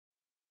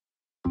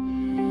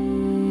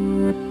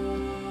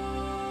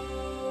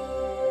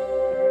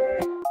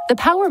The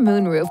power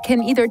moonroof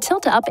can either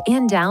tilt up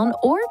and down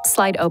or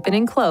slide open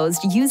and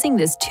closed using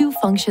this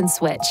two-function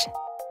switch.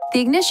 The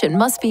ignition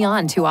must be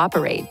on to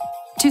operate.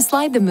 To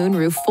slide the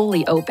moonroof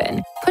fully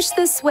open, push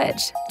this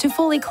switch. To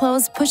fully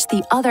close, push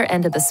the other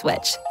end of the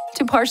switch.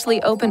 To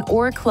partially open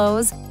or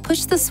close,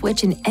 push the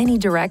switch in any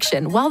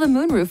direction while the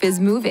moonroof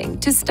is moving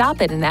to stop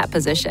it in that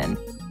position.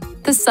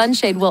 The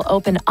sunshade will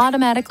open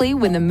automatically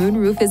when the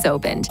moonroof is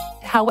opened.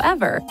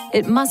 However,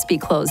 it must be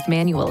closed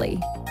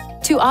manually.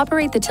 To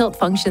operate the tilt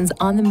functions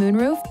on the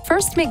moonroof,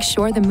 first make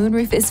sure the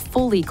moonroof is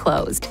fully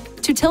closed.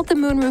 To tilt the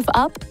moonroof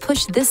up,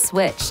 push this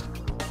switch.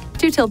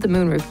 To tilt the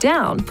moonroof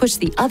down, push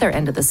the other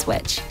end of the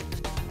switch.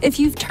 If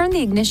you've turned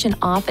the ignition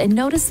off and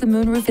notice the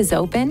moonroof is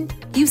open,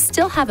 you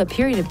still have a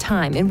period of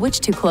time in which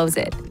to close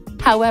it.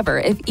 However,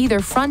 if either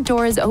front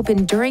door is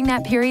open during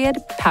that period,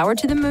 power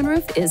to the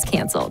moonroof is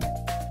canceled.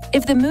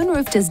 If the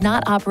moonroof does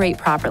not operate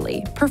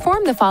properly,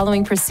 perform the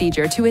following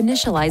procedure to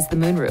initialize the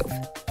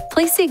moonroof.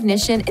 Place the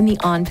ignition in the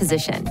on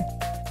position.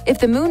 If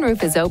the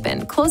moonroof is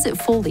open, close it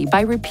fully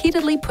by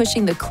repeatedly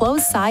pushing the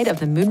closed side of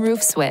the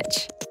moonroof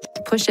switch.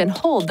 Push and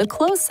hold the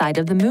closed side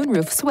of the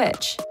moonroof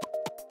switch.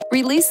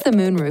 Release the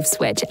moonroof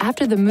switch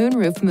after the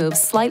moonroof moves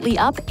slightly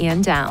up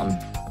and down.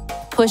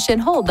 Push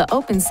and hold the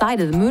open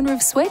side of the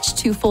moonroof switch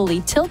to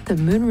fully tilt the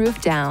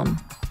moonroof down.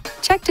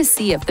 Check to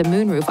see if the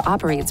moonroof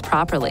operates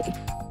properly.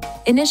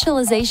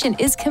 Initialization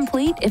is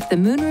complete if the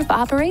moonroof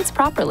operates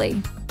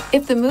properly.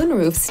 If the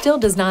moonroof still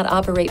does not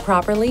operate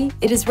properly,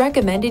 it is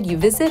recommended you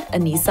visit a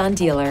Nissan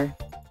dealer.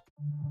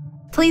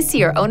 Please see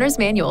your owner's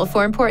manual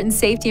for important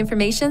safety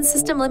information,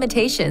 system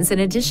limitations, and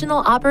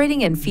additional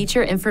operating and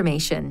feature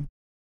information.